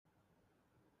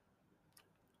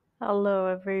Hello,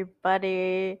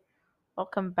 everybody.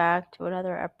 Welcome back to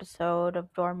another episode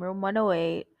of Dorm Room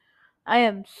 108. I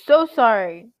am so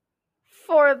sorry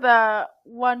for the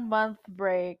 1 month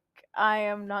break. I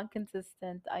am not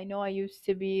consistent. I know I used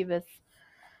to be, but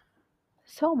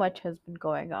so much has been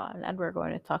going on, and we're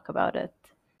going to talk about it.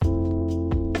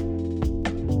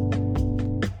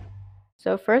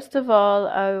 So, first of all,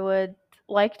 I would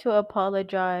like to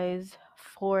apologize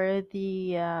for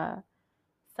the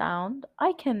sound.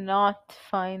 I cannot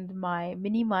find my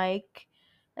mini mic,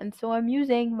 and so I'm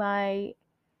using my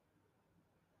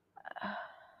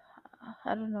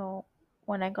I don't know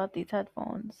when I got these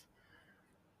headphones.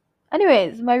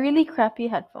 Anyways, my really crappy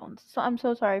headphones. So I'm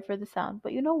so sorry for the sound,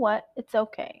 but you know what? It's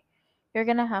okay. You're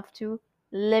gonna have to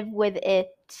live with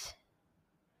it.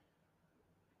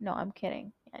 No, I'm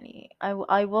kidding.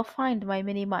 I will find my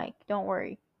mini mic. Don't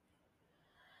worry.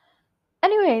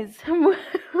 Anyways,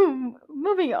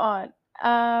 moving on.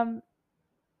 Um,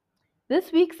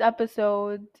 this week's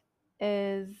episode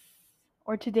is,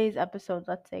 or today's episode,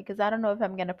 let's say, because I don't know if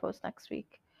I'm gonna post next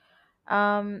week.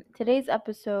 Today's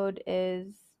episode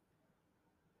is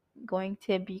going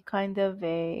to be kind of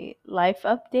a life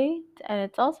update, and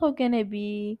it's also going to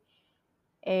be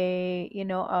a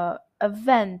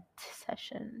event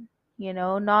session,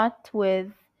 not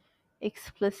with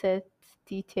explicit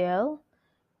detail,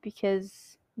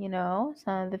 because some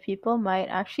of the people might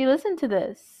actually listen to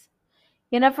this.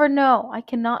 You never know. I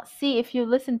cannot see if you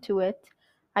listen to it.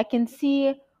 I can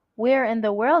see where in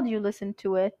the world you listen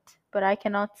to it, but I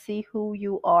cannot see who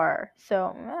you are.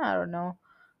 So I don't know.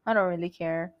 I don't really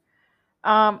care.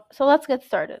 So let's get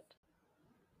started.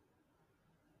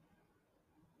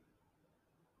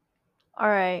 All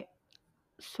right.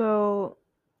 So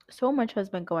so much has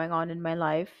been going on in my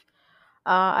life.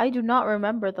 I do not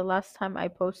remember the last time I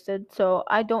posted, so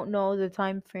I don't know the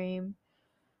time frame.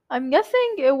 I'm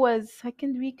guessing it was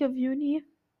second week of uni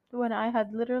when I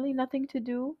had literally nothing to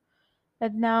do,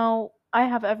 and now I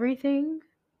have everything.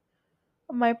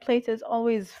 My plate is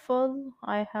always full.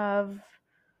 I have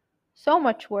so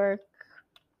much work,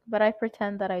 but I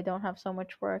pretend that I don't have so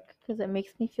much work because it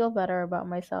makes me feel better about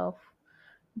myself.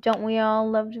 Don't we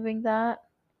all love doing that?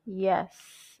 Yes.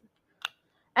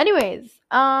 Anyways,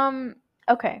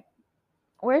 okay.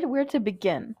 Where to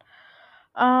begin?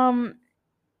 Um,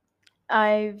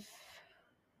 I've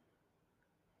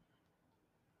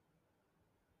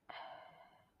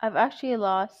I've actually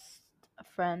lost a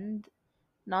friend,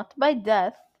 not by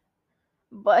death,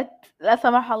 but لا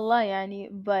سمح الله يعني,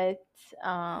 but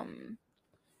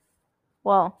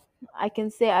well, I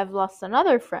can say I've lost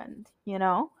another friend,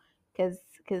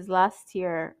 because last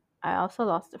year I also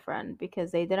lost a friend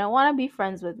because they didn't want to be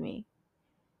friends with me.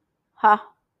 Ha,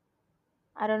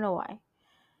 I don't know why.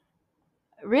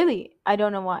 Really, I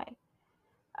don't know why.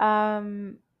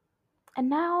 Um, and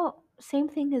now same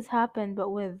thing has happened, but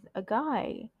with a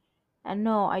guy. And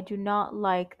no, I do not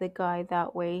like the guy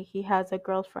that way. He has a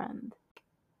girlfriend.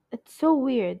 It's so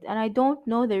weird, and I don't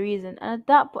know the reason. And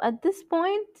at this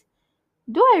point,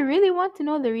 do I really want to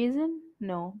know the reason?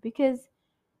 No, because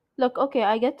look, okay,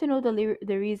 I get to know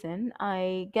the reason.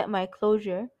 I get my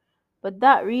closure, but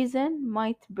that reason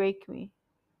might break me.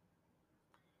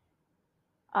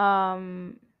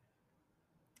 Um,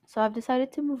 so I've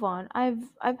decided to move on.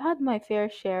 I've had my fair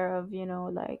share of,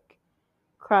 like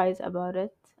cries about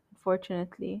it.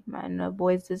 Unfortunately, man,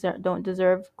 boys don't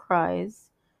deserve cries,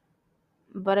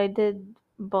 but I did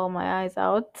bawl my eyes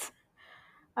out.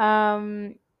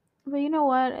 Um, but you know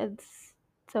what? It's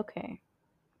okay.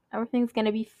 Everything's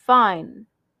gonna be fine.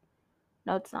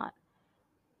 No, it's not.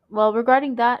 Well,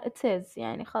 regarding that, it is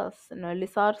يعني خلاص إنه اللي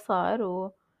صار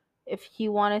و if he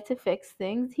wanted to fix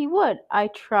things, he would. I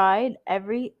tried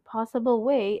every possible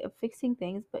way of fixing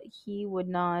things, but he would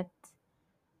not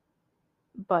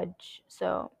budge.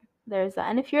 So there's that.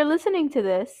 And if you're listening to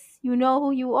this, you know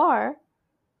who you are.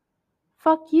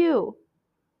 Fuck you.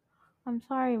 I'm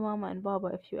sorry, Mama and Baba,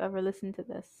 if you ever listen to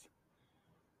this.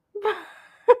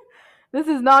 This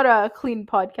is not a clean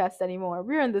podcast anymore.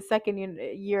 We're in the second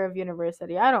year of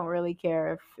university. I don't really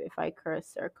care if I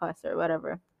curse or cuss or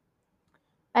whatever.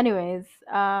 Anyways,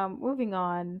 moving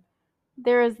on.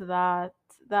 There is that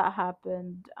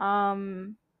happened.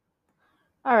 All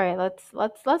right,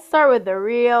 let's start with the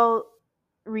real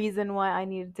reason why I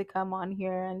needed to come on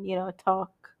here and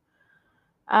talk.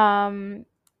 Um,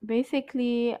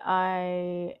 basically,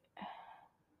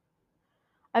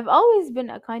 I've always been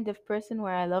a kind of person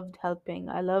where I loved helping.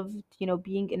 I loved,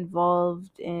 being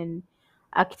involved in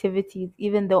activities,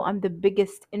 even though I'm the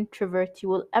biggest introvert you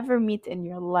will ever meet in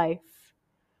your life.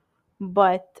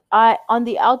 but I on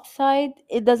the outside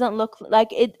it doesn't look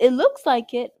like it. It looks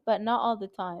like it, but not all the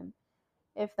time,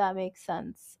 if that makes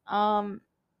sense. And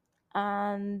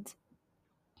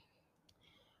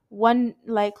one,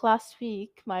 like last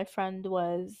week, my friend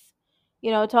was,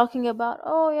 talking about,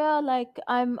 oh yeah, like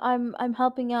I'm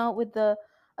helping out with the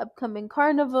upcoming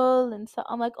carnival, and so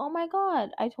I'm like, oh my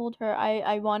god. I told her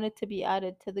I wanted to be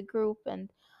added to the group,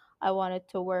 and I wanted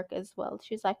to work as well.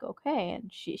 She's like, okay,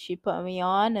 and she put me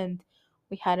on, and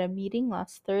we had a meeting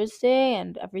last Thursday,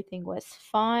 and everything was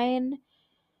fine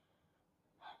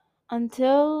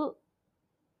until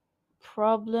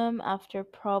problem after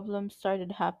problem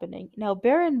started happening. Now,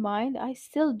 bear in mind, I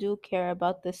still do care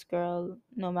about this girl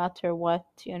no matter what,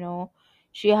 you know.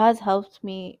 She has helped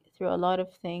me through a lot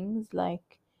of things.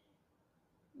 Like,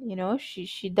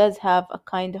 she does have a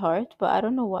kind heart, but I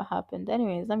don't know what happened.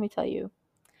 Anyways, let me tell you.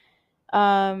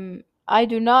 I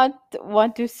do not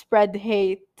want to spread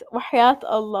hate. Wahayat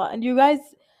Allah. And you guys,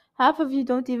 half of you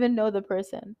don't even know the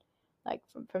person, like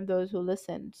from those who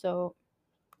listen. So,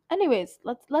 anyways,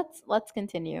 let's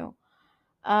continue.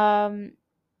 Um,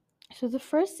 so the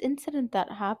first incident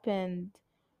that happened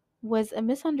was a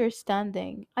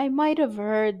misunderstanding. I might have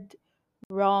heard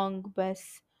wrong, but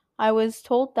I was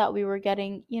told that we were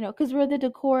getting, because we're the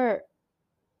decor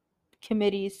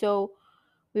committee, so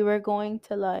we were going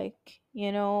to, like,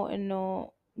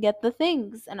 get the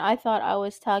things, and I thought I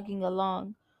was tagging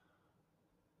along,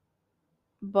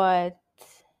 but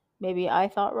maybe I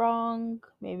thought wrong,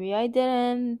 maybe I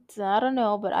didn't. I don't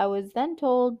know, but I was then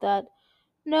told that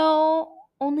no,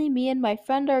 only me and my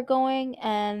friend are going,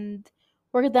 and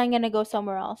we're then gonna go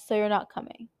somewhere else, so you're not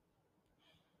coming.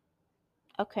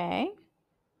 Okay,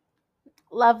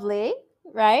 lovely,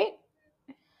 right?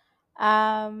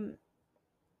 Um,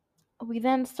 we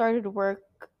then started work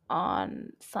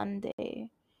on Sunday.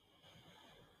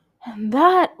 And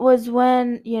that was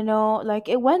when, like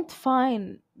it went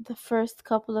fine the first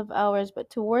couple of hours, but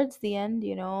towards the end,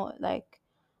 like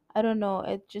I don't know,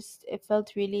 it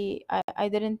felt really I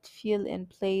didn't feel in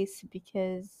place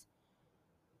because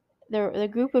the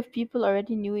group of people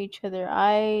already knew each other.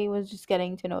 I was just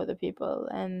getting to know the people,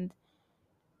 and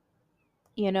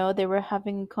they were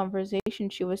having a conversation.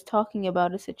 She was talking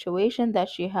about a situation that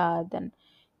she had, and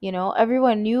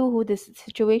everyone knew who this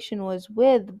situation was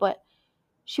with, but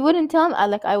she wouldn't tell me.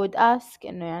 I would ask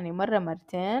إنه يعني مرة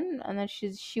مرتين, and then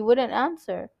she wouldn't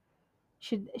answer.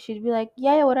 She'd be like,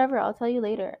 yeah, yeah, whatever, I'll tell you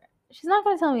later. She's not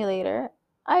gonna tell me later.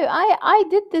 I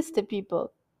did this to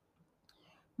people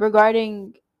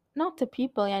regarding, not to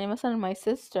people يعني مثلا my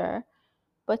sister,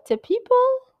 but to people,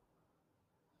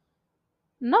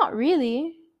 not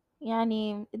really.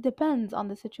 يعني it depends on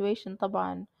the situation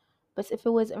طبعا. But if it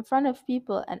was in front of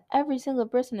people and every single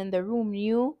person in the room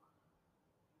knew,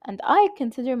 and I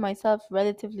consider myself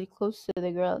relatively close to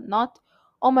the girl, not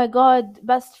oh my god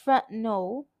best friend,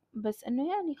 no, بس انه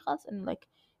يعني خلاص انه like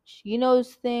she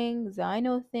knows things, I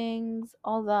know things,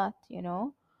 all that,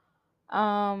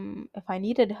 if I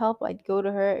needed help I'd go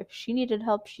to her, if she needed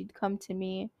help she'd come to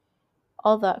me,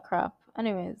 all that crap.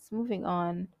 Anyways, moving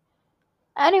on.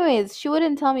 Anyways, she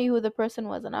wouldn't tell me who the person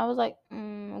was, and I was like,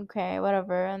 okay,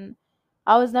 whatever. And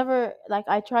I was never like,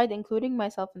 I tried including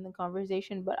myself in the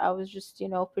conversation, but I was just,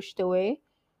 pushed away,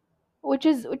 which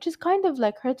is kind of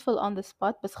like hurtful on the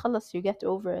spot, but خلص, you get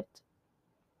over it.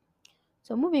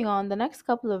 So moving on, the next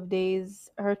couple of days,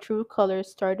 her true colors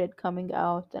started coming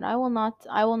out, and I will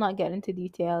not get into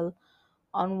detail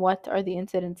on what are the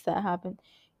incidents that happened.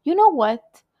 You know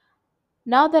what?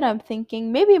 Now that I'm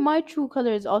thinking, maybe my true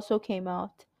colors also came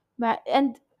out.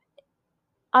 And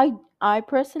I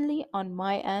personally, on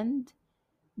my end,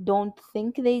 don't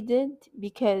think they did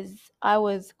because I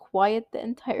was quiet the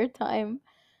entire time.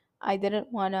 I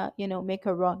didn't want to, make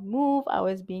a wrong move. I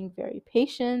was being very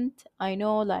patient. I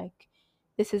know, like,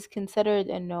 this is considered,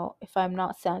 and no, if I'm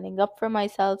not standing up for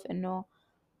myself, and no,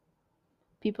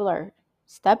 people are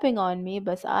stepping on me,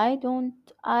 but I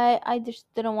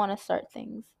just didn't want to start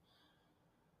things.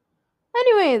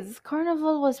 Anyways,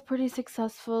 carnival was pretty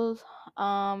successful.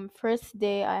 First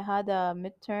day I had a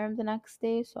midterm the next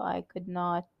day, so I could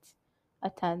not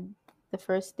attend the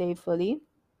first day fully,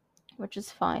 which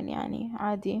is fine, يعني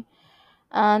عادي.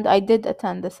 And I did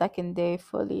attend the second day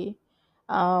fully.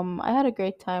 I had a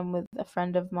great time with a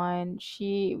friend of mine.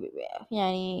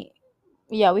 يعني,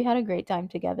 yeah, we had a great time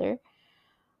together.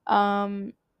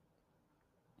 Um,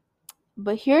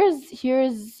 but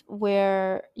here's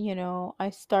where, I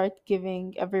start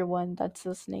giving everyone that's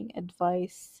listening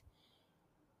advice.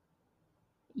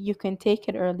 You can take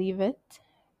it or leave it,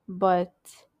 but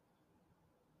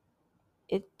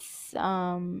it's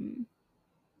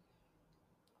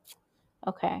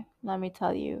Okay, let me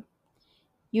tell you.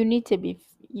 You need to be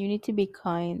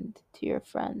kind to your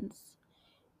friends.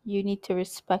 You need to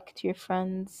respect your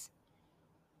friends.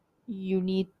 You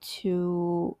need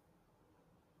to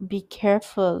be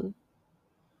careful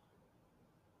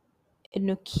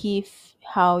إنه كيف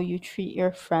how you treat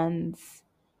your friends.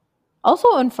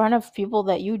 Also in front of people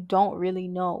that you don't really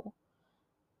know.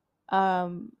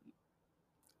 Um,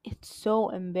 it's so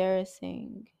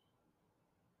embarrassing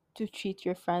to treat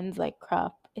your friends like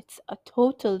crap. It's a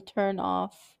total turn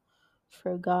off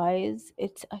for guys.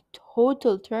 It's a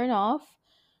total turn off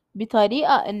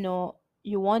بطريقة إنه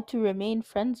you want to remain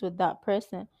friends with that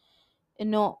person.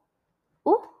 إنه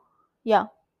oh yeah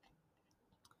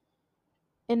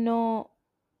إنه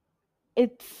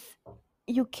it's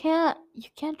you can't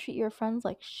treat your friends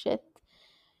like shit.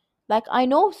 Like I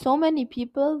know so many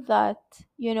people that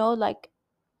like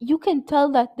you can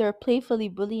tell that they're playfully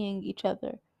bullying each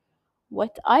other.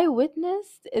 What I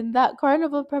witnessed in that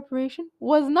carnival preparation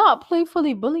was not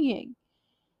playfully bullying.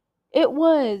 It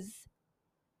was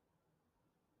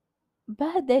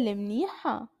بهدلة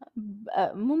منيحة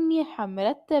مو منيحة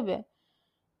مرتبة.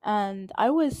 And I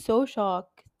was so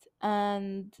shocked.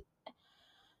 And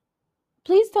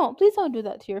please don't do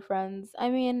that to your friends. I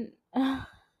mean,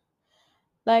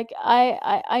 like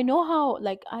I know how,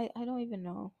 like I don't even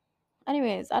know.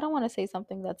 Anyways, I don't want to say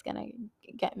something that's gonna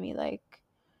get me like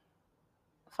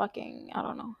fucking, I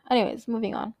don't know. Anyways,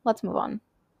 moving on. Let's move on.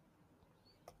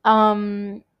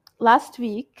 Um, last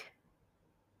week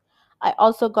I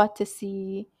also got to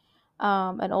see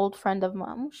an old friend of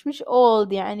mine. مش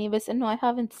old يعني بس إنه I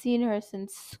haven't seen her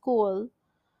since school.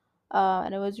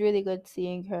 And it was really good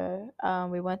seeing her.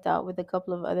 We went out with a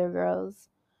couple of other girls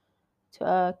to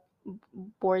a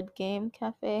board game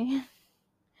cafe.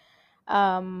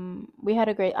 I had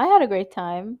a great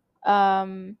time.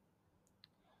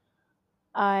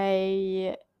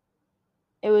 I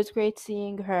It was great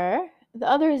seeing her. The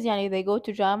others, yani, they go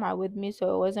to Jama with me,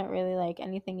 so it wasn't really like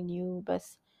anything new. But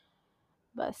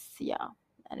yeah.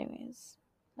 Anyways,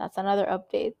 that's another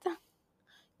update.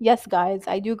 Yes, guys,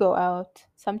 I do go out.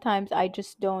 Sometimes I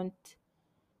just don't.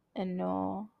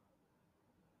 إنه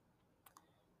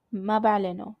ما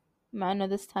بعلنه مع إنه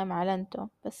this time علنته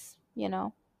بس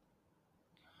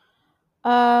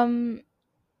um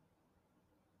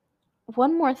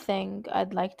one more thing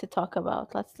I'd like to talk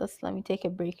about. Let me take a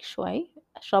break شوي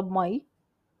أشرب مي.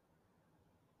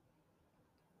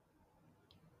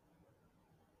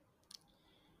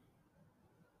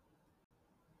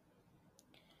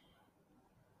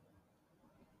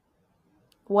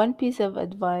 One piece of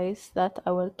advice that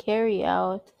I will carry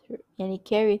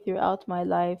throughout my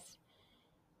life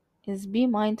is be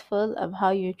mindful of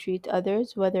how you treat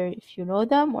others, whether if you know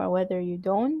them or whether you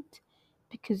don't,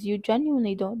 because you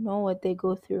genuinely don't know what they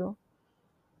go through.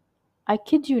 I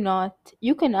kid you not.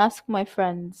 You can ask my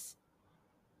friends.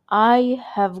 I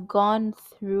have gone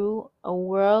through a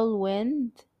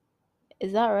whirlwind.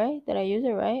 Is that right? Did I use it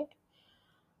right?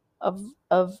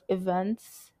 Of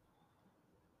events,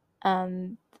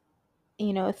 and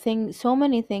so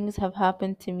many things have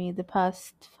happened to me the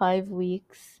past 5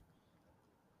 weeks,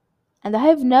 and I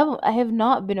have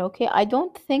not been okay. I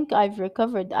don't think I've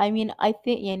recovered. I mean, I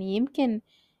think يعني يمكن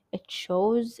it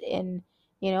shows in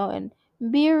in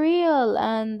Be Real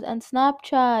and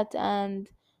Snapchat and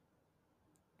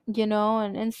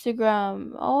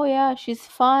Instagram. Oh yeah, she's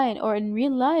fine. Or in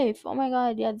real life, oh my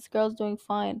god, yeah, this girl's doing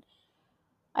fine.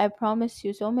 I promise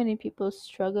you, so many people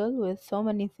struggle with so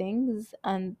many things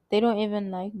and they don't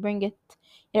even like bring it.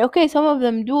 Yeah, okay, some of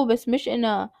them do, but مش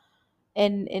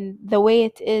in the way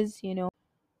it is.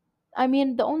 I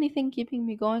mean, the only thing keeping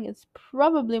me going is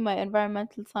probably my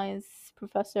environmental science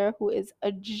professor, who is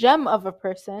a gem of a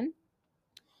person.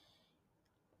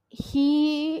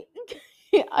 He,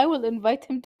 I will invite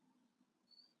him.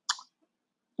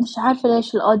 مش عارفة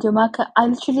ليش الأوديو ما كان I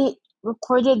literally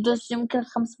recorded this يمكن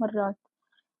 5 مرات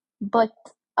but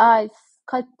I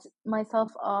cut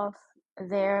myself off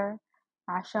there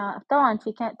عشان طبعا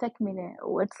في كانت تكملة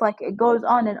it's like it goes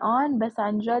on and on بس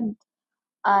عن جد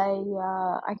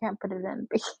I can't put it in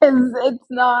because it's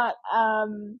not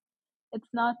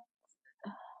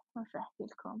مش راح أحكي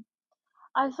لكم.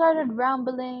 I started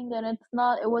rambling and it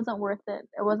wasn't worth it.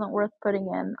 It wasn't worth putting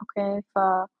in, okay?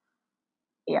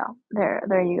 Yeah,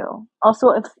 there you go. Also,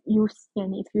 if you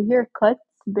hear cuts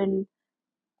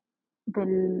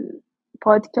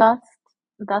بالبودكاست,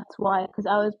 that's why, because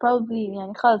I was probably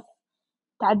يعني خلاص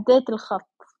تعديت الخط.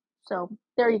 So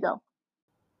there you go.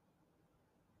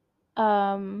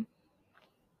 Um,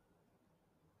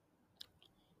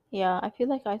 yeah, I feel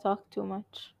like I talk too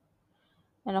much.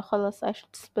 And خلاص, I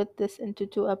should split this into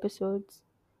 2 episodes.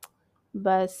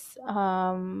 but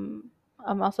I'm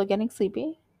also getting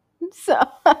sleepy. So,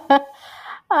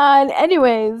 and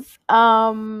anyways,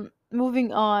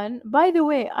 moving on. By the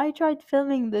way, I tried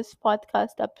filming this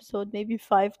podcast episode maybe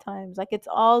 5 times. Like it's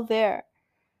all there,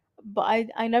 but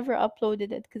I never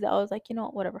uploaded it because I was like, you know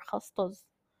what, whatever, خلاص.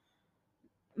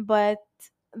 But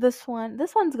this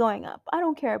one's going up. I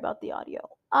don't care about the audio.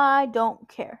 I don't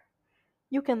care.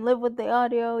 You can live with the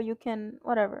audio. You can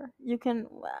whatever. You can.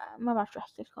 ما بعرف شو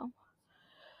أحكي لكم.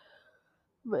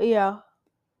 But yeah,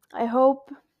 I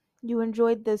hope you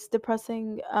enjoyed this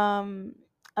depressing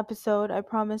episode. I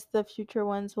promise the future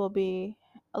ones will be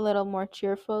a little more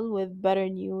cheerful with better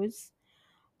news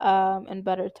and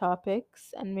better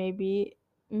topics, and maybe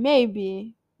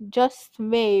just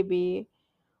maybe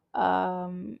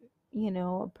um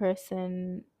a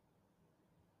person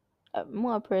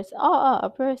مو a person a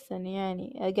person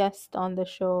يعني a guest on the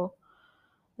show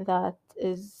that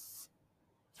is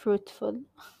fruitful,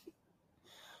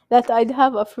 that I'd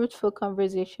have a fruitful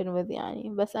conversation with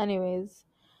يعني. But anyways,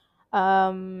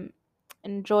 um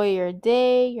enjoy your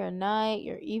day, your night,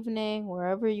 your evening,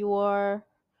 wherever you are,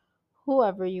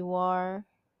 whoever you are.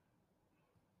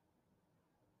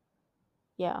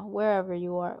 Yeah, wherever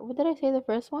you are. What did I say the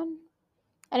first one?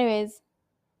 Anyways,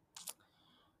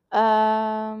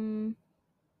 um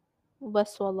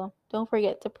بس والله, don't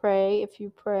forget to pray if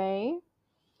you pray,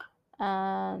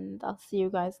 and I'll see you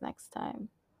guys next time.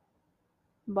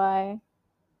 Bye.